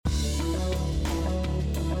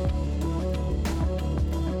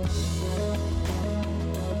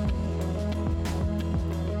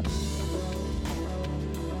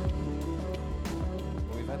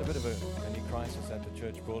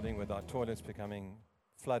church building with our toilets becoming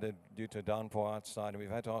flooded due to a downpour outside, and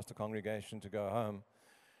we've had to ask the congregation to go home.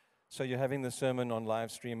 So you're having the sermon on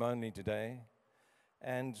live stream only today.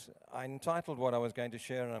 And I entitled what I was going to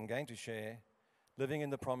share, and I'm going to share, Living in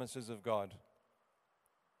the Promises of God.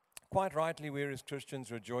 Quite rightly, we as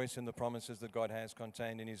Christians rejoice in the promises that God has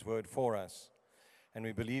contained in His Word for us. And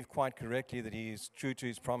we believe quite correctly that He is true to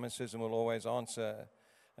His promises and will always answer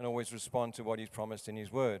and always respond to what He's promised in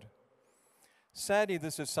His Word. Sadly,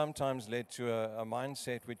 this has sometimes led to a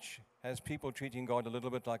mindset which has people treating God a little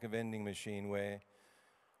bit like a vending machine, where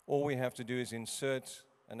all we have to do is insert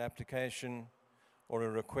an application or a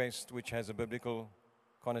request which has a biblical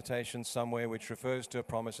connotation somewhere which refers to a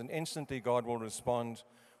promise, and instantly God will respond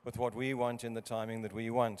with what we want in the timing that we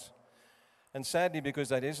want. And sadly, because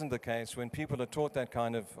that isn't the case, when people are taught that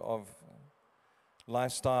kind of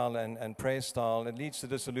lifestyle and prayer style, it leads to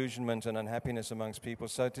disillusionment and unhappiness amongst people.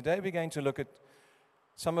 So today we're going to look at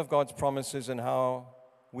some of God's promises and how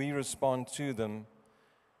we respond to them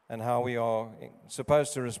and how we are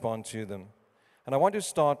supposed to respond to them. And I want to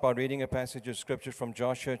start by reading a passage of scripture from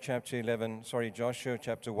Joshua chapter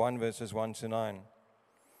 1, verses 1 to 9. It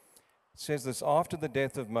says this: After the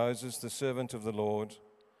death of Moses, the servant of the Lord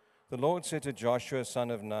said to Joshua,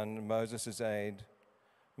 son of Nun, Moses' aide,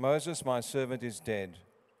 Moses, my servant, is dead.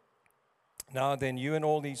 Now then, you and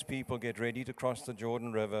all these people get ready to cross the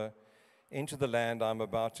Jordan River into the land I'm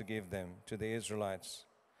about to give them, to the Israelites.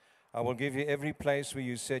 I will give you every place where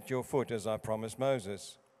you set your foot, as I promised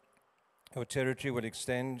Moses. Your territory will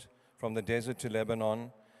extend from the desert to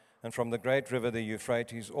Lebanon, and from the great river, the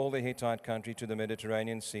Euphrates, all the Hittite country to the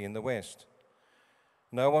Mediterranean Sea in the west.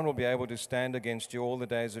 No one will be able to stand against you all the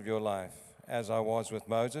days of your life. As I was with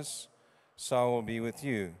Moses, so I will be with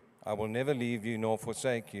you. I will never leave you nor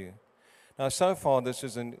forsake you. Now, so far, this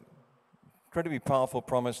is an incredibly powerful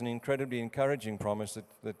promise, an incredibly encouraging promise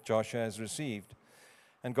that Joshua has received.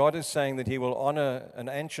 And God is saying that He will honor an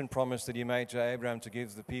ancient promise that He made to Abraham to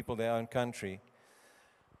give the people their own country.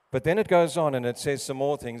 But then it goes on and it says some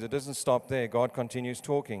more things. It doesn't stop there. God continues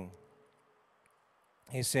talking.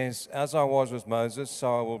 He says, as I was with Moses,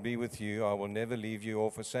 so I will be with you. I will never leave you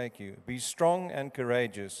or forsake you. Be strong and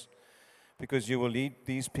courageous, because you will lead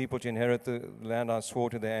these people to inherit the land I swore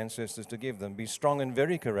to their ancestors to give them. Be strong and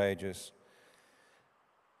very courageous.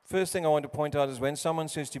 First thing I want to point out is when someone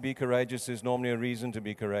says to be courageous, there's normally a reason to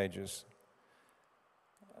be courageous.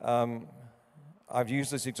 I've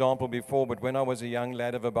used this example before, but when I was a young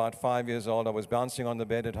lad of about 5 years old, I was bouncing on the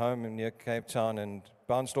bed at home near Cape Town and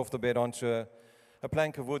bounced off the bed onto a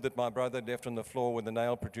plank of wood that my brother had left on the floor with a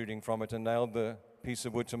nail protruding from it, and nailed the piece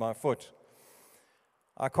of wood to my foot.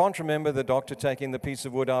 I can't remember the doctor taking the piece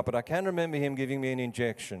of wood out, but I can remember him giving me an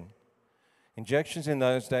injection. Injections in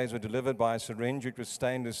those days were delivered by a syringe which was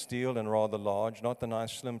stainless steel and rather large, not the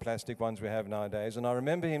nice slim plastic ones we have nowadays. And I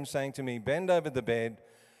remember him saying to me, bend over the bed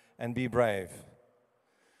and be brave.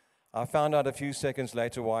 I found out a few seconds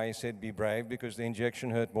later why he said be brave, because the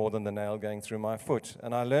injection hurt more than the nail going through my foot.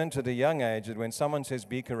 And I learned at a young age that when someone says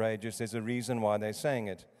be courageous, there's a reason why they're saying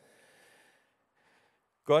it.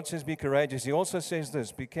 God says be courageous. He also says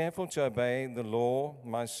this: be careful to obey the law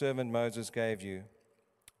my servant Moses gave you.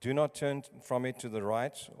 Do not turn from it to the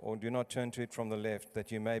right, or do not turn to it from the left,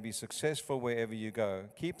 that you may be successful wherever you go.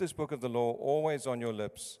 Keep this book of the law always on your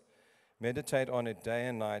lips. Meditate on it day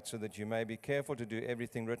and night, so that you may be careful to do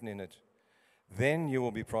everything written in it. Then you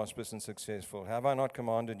will be prosperous and successful. Have I not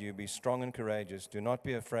commanded you? Be strong and courageous. Do not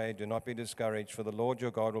be afraid. Do not be discouraged, for the Lord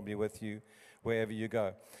your God will be with you wherever you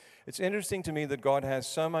go. It's interesting to me that God has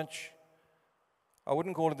so much, I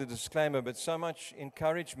wouldn't call it a disclaimer, but so much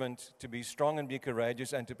encouragement to be strong and be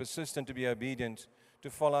courageous and to persist and to be obedient,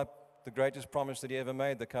 to follow up the greatest promise that He ever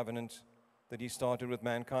made, the covenant that He started with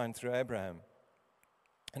mankind through Abraham.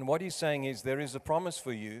 And what He's saying is, there is a promise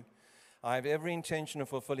for you. I have every intention of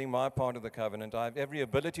fulfilling my part of the covenant. I have every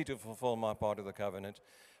ability to fulfill my part of the covenant,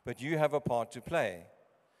 but you have a part to play.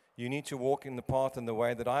 You need to walk in the path and the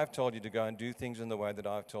way that I've told you to go, and do things in the way that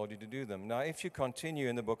I've told you to do them. Now, if you continue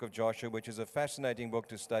in the book of Joshua, which is a fascinating book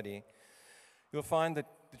to study, you'll find that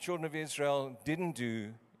the children of Israel didn't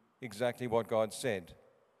do exactly what God said.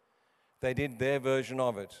 They did their version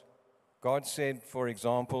of it. God said, for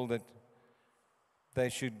example, that they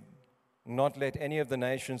should not let any of the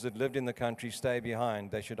nations that lived in the country stay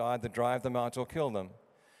behind. They should either drive them out or kill them.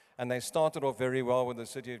 And they started off very well with the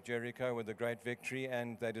city of Jericho, with a great victory,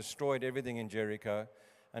 and they destroyed everything in Jericho,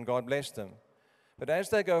 and God blessed them. But as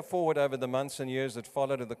they go forward over the months and years that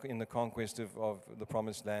followed in the conquest of the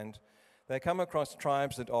Promised Land, they come across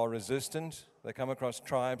tribes that are resistant. They come across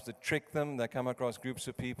tribes that trick them. They come across groups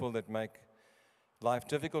of people that make life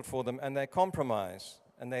difficult for them, and they compromise,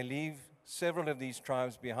 and they leave several of these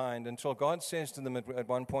tribes behind until God says to them at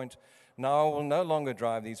one point, "Now I will no longer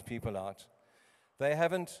drive these people out." They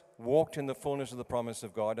haven't walked in the fullness of the promise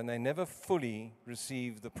of God, and they never fully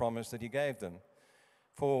received the promise that He gave them.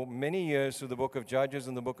 For many years through the book of Judges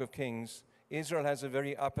and the book of Kings, Israel has a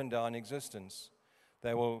very up and down existence.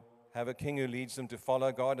 They will have a king who leads them to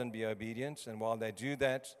follow God and be obedient, and while they do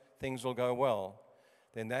that, things will go well.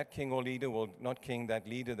 Then that king or leader will, not king, that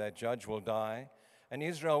leader, that judge will die, and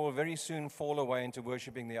Israel will very soon fall away into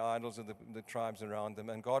worshiping the idols of the tribes around them,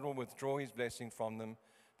 and God will withdraw His blessing from them.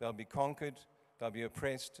 They'll be conquered, they'll be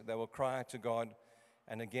oppressed, they will cry out to God,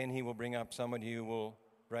 and again He will bring up somebody who will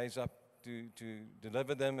raise up to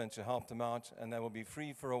deliver them and to help them out, and they will be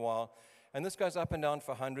free for a while. And this goes up and down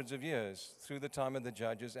for hundreds of years, through the time of the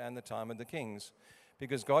judges and the time of the kings,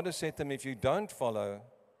 because God has said to them, if you don't follow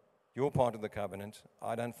your part of the covenant,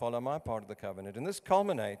 I don't follow my part of the covenant. And this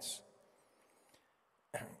culminates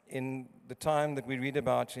in the time that we read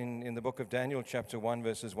about in the book of Daniel, chapter 1,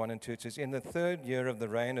 verses 1 and 2. It says, "In the 3rd year of the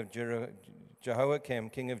reign of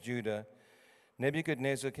Jehoiakim, king of Judah,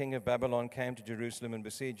 Nebuchadnezzar, king of Babylon, came to Jerusalem and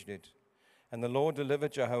besieged it. And the Lord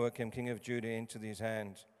delivered Jehoiakim, king of Judah, into his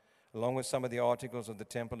hand, along with some of the articles of the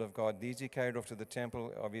temple of God. These he carried off to the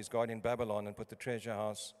temple of his God in Babylon and put the treasure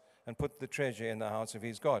in the house of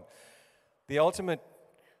his God." The ultimate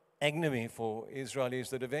agony for Israel is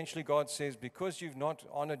that eventually God says, because you've not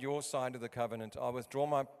honored your side of the covenant, I withdraw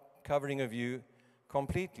my covering of you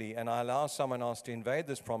completely, and I allow someone else to invade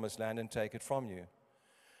this promised land and take it from you.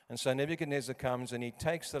 And so Nebuchadnezzar comes and he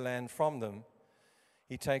takes the land from them.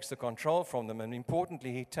 He takes the control from them, and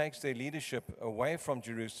importantly, he takes their leadership away from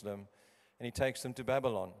Jerusalem, and he takes them to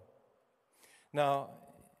Babylon. Now,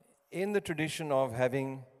 in the tradition of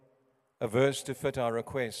having a verse to fit our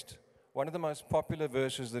request, one of the most popular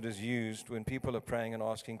verses that is used when people are praying and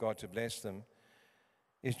asking God to bless them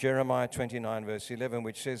is Jeremiah 29, verse 11,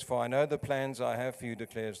 which says, "For I know the plans I have for you,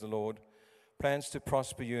 declares the Lord, plans to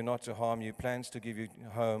prosper you and not to harm you, plans to give you a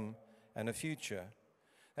home and a future."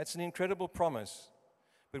 That's an incredible promise.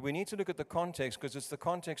 But we need to look at the context, because it's the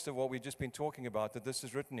context of what we've just been talking about that this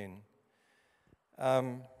is written in.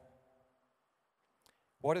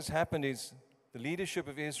 What has happened is the leadership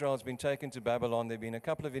of Israel has been taken to Babylon. There have been a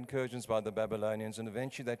couple of incursions by the Babylonians, and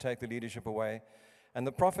eventually they take the leadership away. And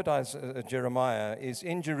the prophet Jeremiah is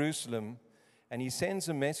in Jerusalem, and he sends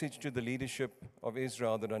a message to the leadership of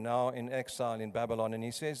Israel that are now in exile in Babylon, and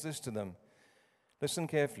he says this to them. Listen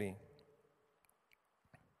carefully.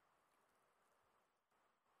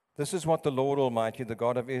 "This is what the Lord Almighty, the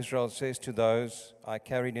God of Israel, says to those I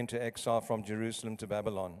carried into exile from Jerusalem to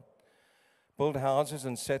Babylon. Build houses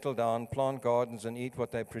and settle down, plant gardens and eat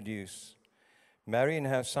what they produce. Marry and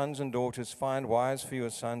have sons and daughters, find wives for your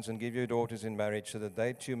sons and give your daughters in marriage so that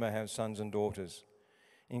they too may have sons and daughters.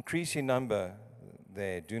 Increase in number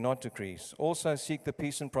there, do not decrease. Also seek the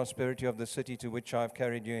peace and prosperity of the city to which I have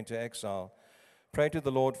carried you into exile. Pray to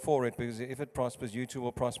the Lord for it, because if it prospers, you too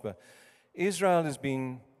will prosper." Israel has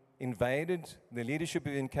been invaded, their leadership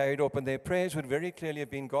has been carried off, and their prayers would very clearly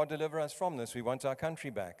have been, "God, deliver us from this. We want our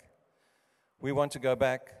country back. We want to go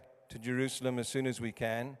back to Jerusalem as soon as we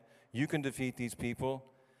can. You can defeat these people."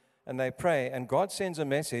 And they pray, and God sends a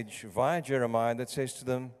message via Jeremiah that says to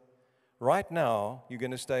them, right now, you're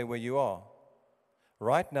going to stay where you are.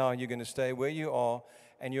 Right now, you're going to stay where you are,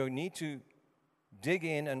 and you need to dig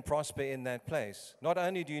in and prosper in that place. Not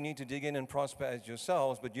only do you need to dig in and prosper as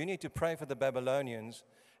yourselves, but you need to pray for the Babylonians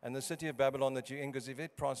and the city of Babylon that you're in, because if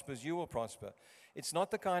it prospers, you will prosper. It's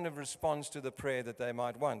not the kind of response to the prayer that they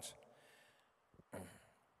might want.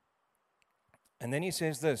 And then he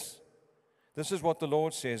says this. "This is what the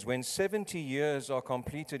Lord says, when 70 years are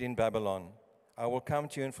completed in Babylon, I will come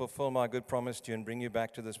to you and fulfill my good promise to you and bring you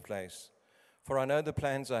back to this place. For I know the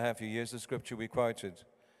plans I have for you." Here's the scripture we quoted.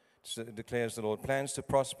 Declares the Lord, "Plans to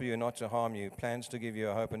prosper you, not to harm you, plans to give you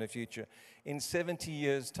a hope and a future." In 70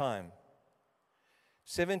 years' time,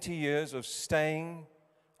 70 years of staying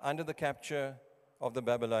under the capture of the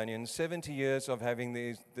Babylonians, 70 years of having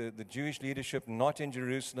the Jewish leadership not in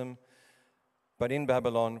Jerusalem, but in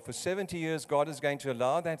Babylon. For 70 years, God is going to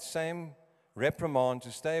allow that same reprimand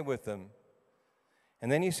to stay with them.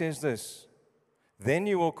 And then he says this, "Then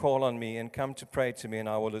you will call on me and come to pray to me, and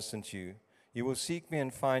I will listen to you. You will seek me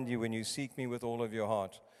and find you when you seek me with all of your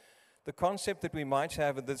heart." The concept that we might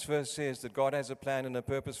have of this verse says that God has a plan and a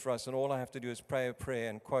purpose for us, and all I have to do is pray a prayer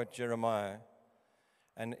and quote Jeremiah.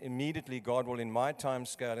 And immediately God will, in my time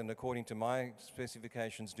scale and according to my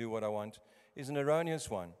specifications, do what I want, is an erroneous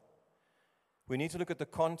one. We need to look at the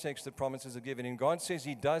context that promises are given. And God says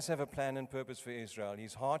he does have a plan and purpose for Israel.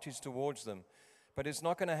 His heart is towards them. But it's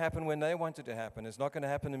not going to happen when they want it to happen. It's not going to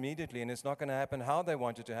happen immediately, and it's not going to happen how they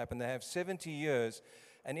want it to happen. They have 70 years,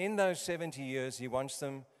 and in those 70 years, he wants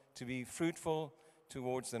them to be fruitful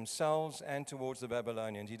towards themselves and towards the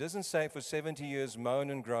Babylonians. He doesn't say for 70 years moan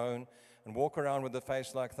and groan and walk around with a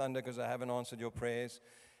face like thunder because I haven't answered your prayers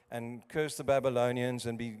and curse the Babylonians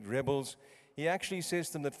and be rebels. He actually says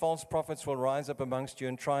to them that false prophets will rise up amongst you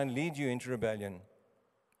and try and lead you into rebellion.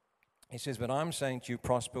 He says, but I'm saying to you,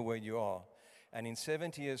 prosper where you are. And in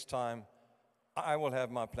 70 years' time, I will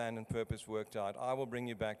have my plan and purpose worked out. I will bring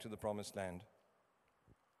you back to the promised land.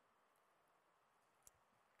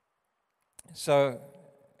 So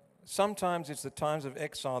sometimes it's the times of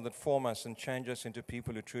exile that form us and change us into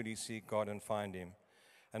people who truly seek God and find Him,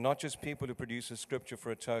 and not just people who produce a scripture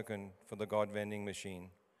for a token for the God vending machine.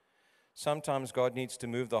 Sometimes God needs to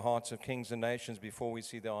move the hearts of kings and nations before we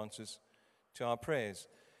see the answers to our prayers.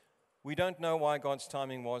 We don't know why God's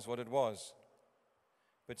timing was what it was,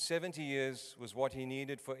 but 70 years was what He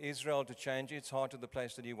needed for Israel to change its heart to the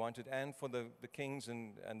place that He wanted, and for the kings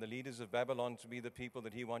and the leaders of Babylon to be the people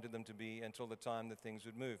that He wanted them to be until the time that things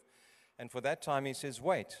would move. And for that time, He says,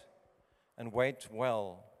 wait, and wait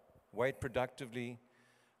well, wait productively,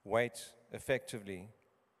 wait effectively.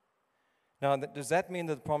 Now, does that mean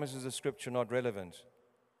that the promises of Scripture are not relevant?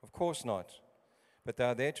 Of course not. But they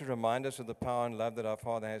are there to remind us of the power and love that our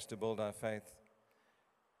Father has to build our faith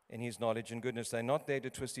in His knowledge and goodness. They're not there to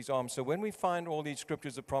twist His arm. So when we find all these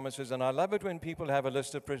scriptures of promises, and I love it when people have a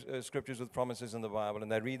list of scriptures with promises in the Bible,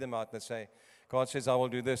 and they read them out and they say, God says, I will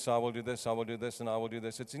do this, I will do this, I will do this, and I will do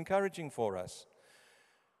this. It's encouraging for us.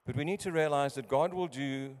 But we need to realize that God will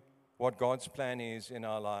do what God's plan is in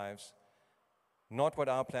our lives, not what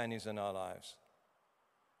our plan is in our lives.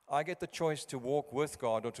 I get the choice to walk with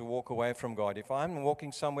God or to walk away from God. If I'm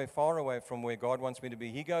walking somewhere far away from where God wants me to be,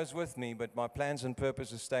 He goes with me, but my plans and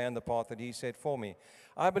purposes stay on the path that He set for me.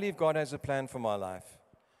 I believe God has a plan for my life.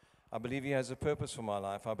 I believe He has a purpose for my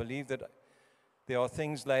life. I believe that there are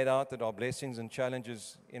things laid out that are blessings and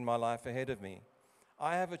challenges in my life ahead of me.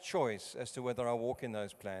 I have a choice as to whether I walk in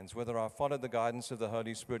those plans, whether I follow the guidance of the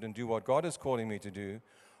Holy Spirit and do what God is calling me to do,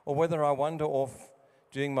 or whether I wander off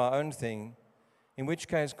doing my own thing, in which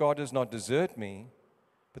case God does not desert me,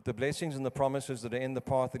 but the blessings and the promises that are in the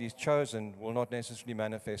path that He's chosen will not necessarily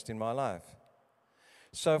manifest in my life.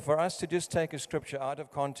 So for us to just take a scripture out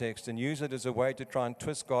of context and use it as a way to try and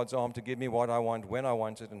twist God's arm to give me what I want, when I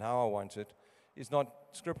want it, and how I want it, is not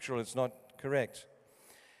scriptural, it's not correct.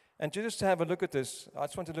 And to just have a look at this, I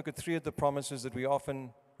just want to look at 3 of the promises that we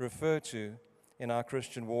often refer to in our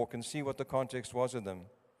Christian walk and see what the context was of them.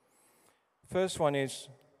 First one is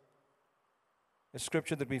a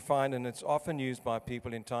scripture that we find, and it's often used by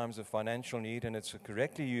people in times of financial need, and it's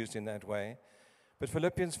correctly used in that way. But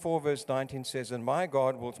Philippians 4 verse 19 says, and my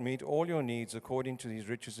God will meet all your needs according to His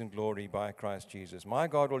riches in glory by Christ Jesus. My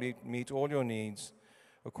God will meet all your needs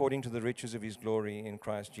according to the riches of His glory in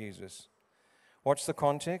Christ Jesus. What's the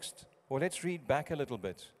context? Well, let's read back a little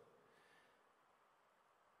bit.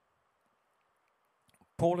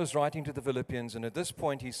 Paul is writing to the Philippians, and at this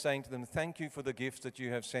point he's saying to them, thank you for the gift that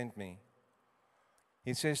you have sent me.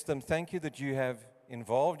 He says to them, thank you that you have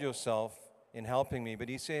involved yourself in helping me. But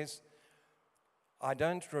he says, I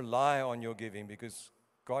don't rely on your giving because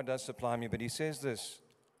God does supply me. But he says this,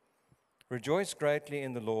 rejoice greatly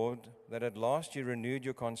in the Lord that at last you renewed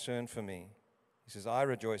your concern for me. He says, I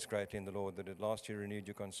rejoice greatly in the Lord that at last you renewed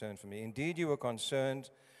your concern for me. Indeed, you were concerned,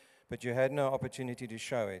 but you had no opportunity to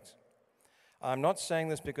show it. I'm not saying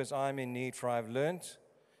this because I'm in need, for I've learned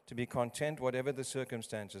to be content whatever the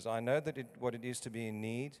circumstances. I know what it is to be in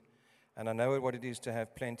need, and I know what it is to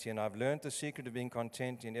have plenty, and I've learned the secret of being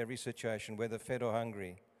content in every situation, whether fed or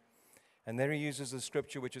hungry. And there he uses the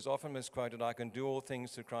scripture, which is often misquoted, I can do all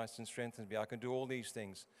things through Christ who strengthens me. I can do all these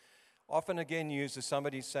things. Often again used as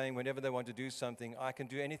somebody saying whenever they want to do something, I can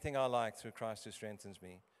do anything I like through Christ who strengthens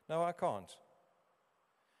me. No, I can't.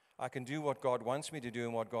 I can do what God wants me to do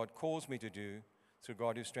and what God calls me to do through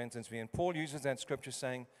God who strengthens me. And Paul uses that scripture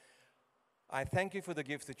saying, I thank you for the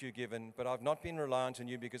gift that you've given, but I've not been reliant on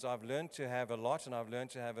you because I've learned to have a lot and I've learned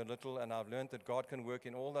to have a little, and I've learned that God can work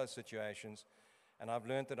in all those situations, and I've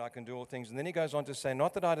learned that I can do all things. And then he goes on to say,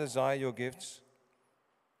 not that I desire your gifts.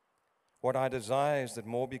 What I desire is that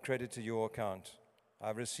more be credited to your account.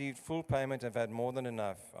 I've received full payment and have had more than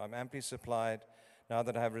enough. I'm amply supplied now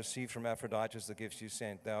that I have received from Epaphroditus the gifts you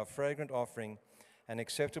sent. They are a fragrant offering, an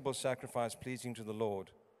acceptable sacrifice pleasing to the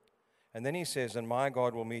Lord. And then he says, and my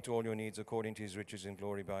God will meet all your needs according to His riches in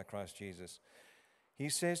glory by Christ Jesus. He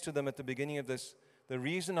says to them at the beginning of this, the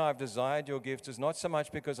reason I've desired your gifts is not so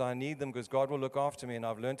much because I need them, because God will look after me and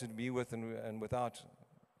I've learned to be with and without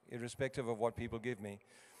irrespective of what people give me.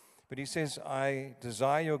 But he says, I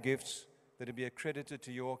desire your gifts that it be accredited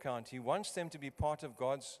to your account. He wants them to be part of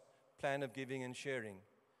God's plan of giving and sharing.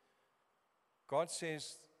 God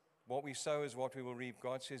says, what we sow is what we will reap.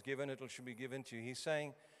 God says, given it shall be given to you. He's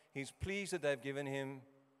saying he's pleased that they've given him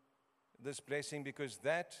this blessing because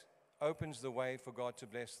that opens the way for God to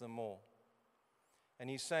bless them more. And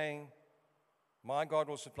he's saying, my God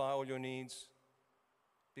will supply all your needs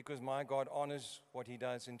because my God honors what he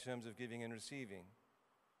does in terms of giving and receiving.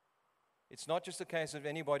 It's not just a case of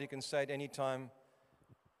anybody can say at any time,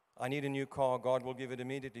 I need a new car, God will give it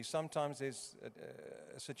immediately. Sometimes there's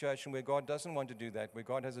a situation where God doesn't want to do that, where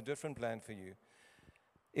God has a different plan for you.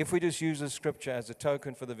 If we just use the scripture as a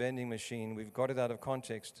token for the vending machine, we've got it out of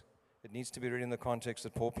context. It needs to be read in the context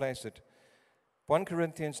that Paul placed it. 1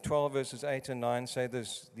 Corinthians 12 verses 8 and 9 say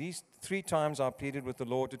this, these 3 times I pleaded with the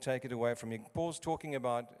Lord to take it away from me. Paul's talking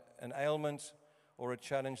about an ailment or a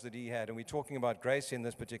challenge that he had, and we're talking about grace in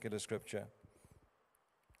this particular scripture.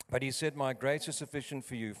 But he said, my grace is sufficient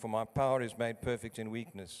for you, for my power is made perfect in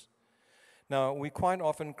weakness. Now, we quite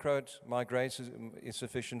often quote, my grace is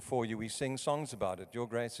sufficient for you. We sing songs about it. Your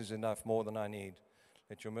grace is enough, more than I need.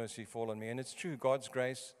 Let your mercy fall on me. And it's true, God's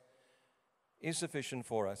grace is sufficient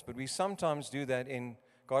for us. But we sometimes do that in,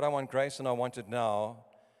 God, I want grace and I want it now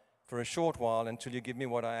for a short while until you give me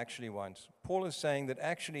what I actually want. Paul is saying that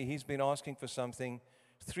actually he's been asking for something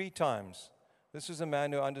 3 times. This is a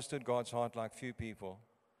man who understood God's heart like few people.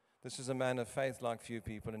 This is a man of faith like few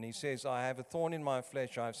people. And he says, I have a thorn in my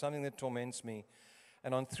flesh. I have something that torments me.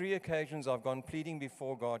 And on 3 occasions, I've gone pleading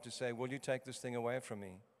before God to say, will you take this thing away from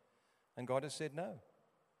me? And God has said no.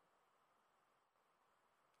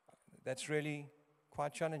 That's really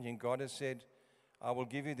quite challenging. God has said, I will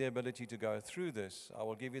give you the ability to go through this. I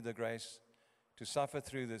will give you the grace to suffer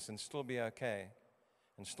through this and still be okay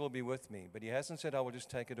and still be with me. But he hasn't said, I will just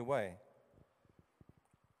take it away.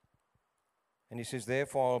 And he says,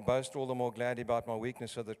 therefore, I'll boast all the more gladly about my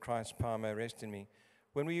weakness so that Christ's power may rest in me.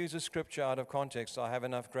 When we use a scripture out of context, I have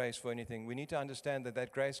enough grace for anything, we need to understand that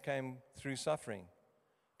that grace came through suffering,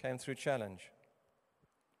 came through challenge.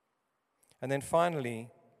 And then finally,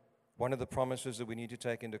 one of the promises that we need to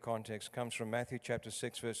take into context comes from Matthew chapter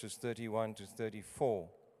 6, verses 31 to 34.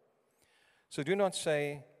 So do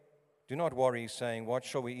not worry, saying, what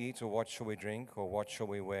shall we eat, or what shall we drink, or what shall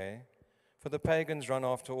we wear? For the pagans run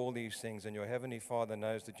after all these things, and your heavenly Father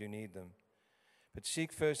knows that you need them. But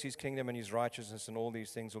seek first his kingdom and his righteousness, and all these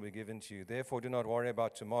things will be given to you. Therefore do not worry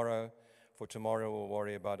about tomorrow, for tomorrow will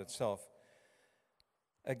worry about itself.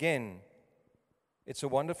 Again, it's a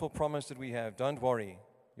wonderful promise that we have. Don't worry.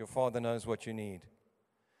 Your Father knows what you need.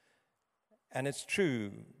 And it's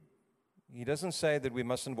true. He doesn't say that we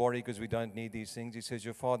mustn't worry because we don't need these things. He says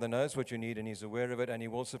your Father knows what you need and he's aware of it and he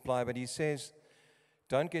will supply. But he says,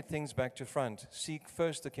 don't get things back to front. Seek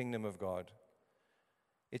first the kingdom of God.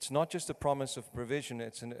 It's not just a promise of provision.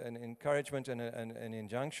 It's an encouragement and an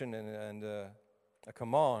injunction and a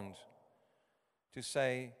command to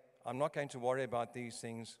say, I'm not going to worry about these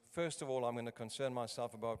things. First of all, I'm going to concern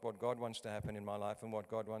myself about what God wants to happen in my life and what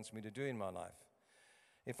God wants me to do in my life.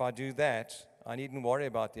 If I do that, I needn't worry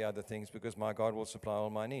about the other things because my God will supply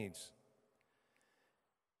all my needs.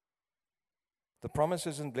 The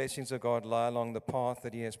promises and blessings of God lie along the path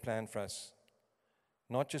that he has planned for us,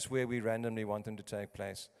 not just where we randomly want them to take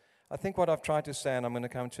place. I think what I've tried to say, and I'm going to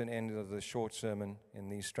come to an end of the short sermon in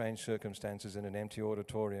these strange circumstances in an empty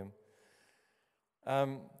auditorium.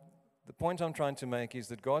 The point I'm trying to make is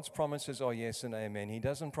that God's promises are yes and amen. He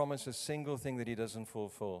doesn't promise a single thing that he doesn't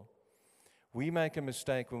fulfill. We make a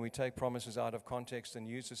mistake when we take promises out of context and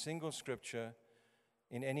use a single scripture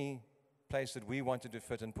in any place that we wanted to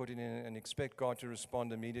fit and put it in and expect God to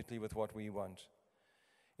respond immediately with what we want.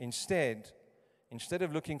 Instead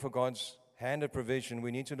of looking for God's hand of provision,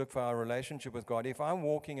 we need to look for our relationship with God. If I'm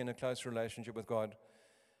walking in a close relationship with God,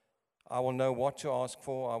 I will know what to ask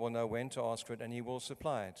for, I will know when to ask for it, and he will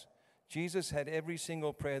supply it. Jesus had every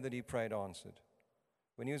single prayer that he prayed answered.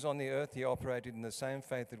 When he was on the earth, he operated in the same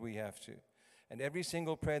faith that we have to. And every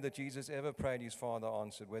single prayer that Jesus ever prayed, his Father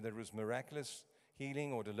answered. Whether it was miraculous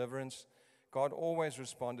healing or deliverance, God always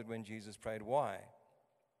responded when Jesus prayed. Why?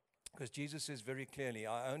 Because Jesus says very clearly,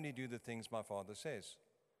 I only do the things my Father says.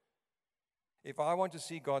 If I want to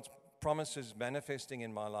see God's promises manifesting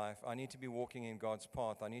in my life, I need to be walking in God's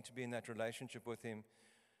path. I need to be in that relationship with him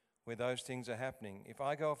where those things are happening. If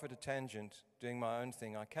I go off at a tangent doing my own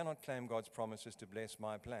thing, I cannot claim God's promises to bless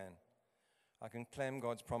my plan. I can claim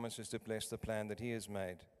God's promises to bless the plan that he has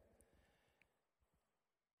made.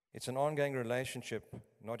 It's an ongoing relationship,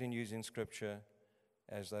 not in using scripture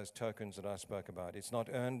as those tokens that I spoke about. It's not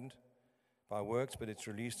earned, by works, but it's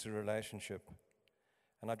released through relationship.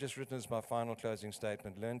 And I've just written as my final closing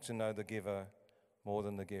statement, learn to know the giver more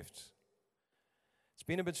than the gifts. It's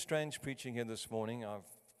been a bit strange preaching here this morning. I've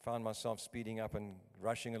found myself speeding up and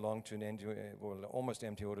rushing along to an almost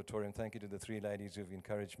empty auditorium. Thank you to the three ladies who've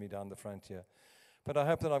encouraged me down the front here. But I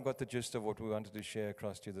hope that I've got the gist of what we wanted to share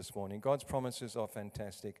across to you this morning. God's promises are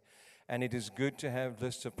fantastic, and it is good to have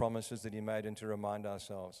lists of promises that He made and to remind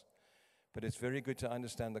ourselves. But it's very good to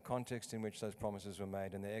understand the context in which those promises were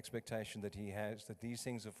made and the expectation that He has that these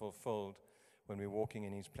things are fulfilled when we're walking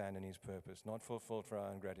in His plan and His purpose, not fulfilled for our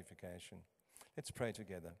own gratification. Let's pray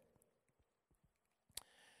together.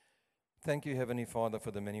 Thank you, Heavenly Father,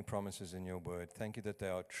 for the many promises in your word. Thank you that they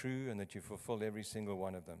are true and that you fulfill every single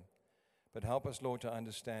one of them. But help us, Lord, to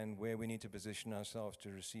understand where we need to position ourselves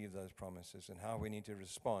to receive those promises and how we need to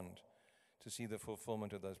respond to see the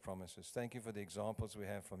fulfillment of those promises. Thank you for the examples we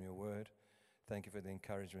have from your word. Thank you for the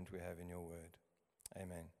encouragement we have in your word.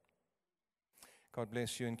 Amen. God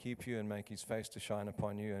bless you and keep you and make His face to shine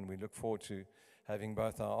upon you. And we look forward to having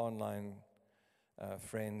both our online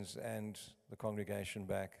friends and the congregation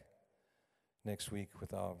back next week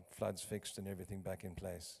with our floods fixed and everything back in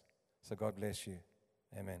place. So God bless you.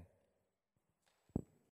 Amen.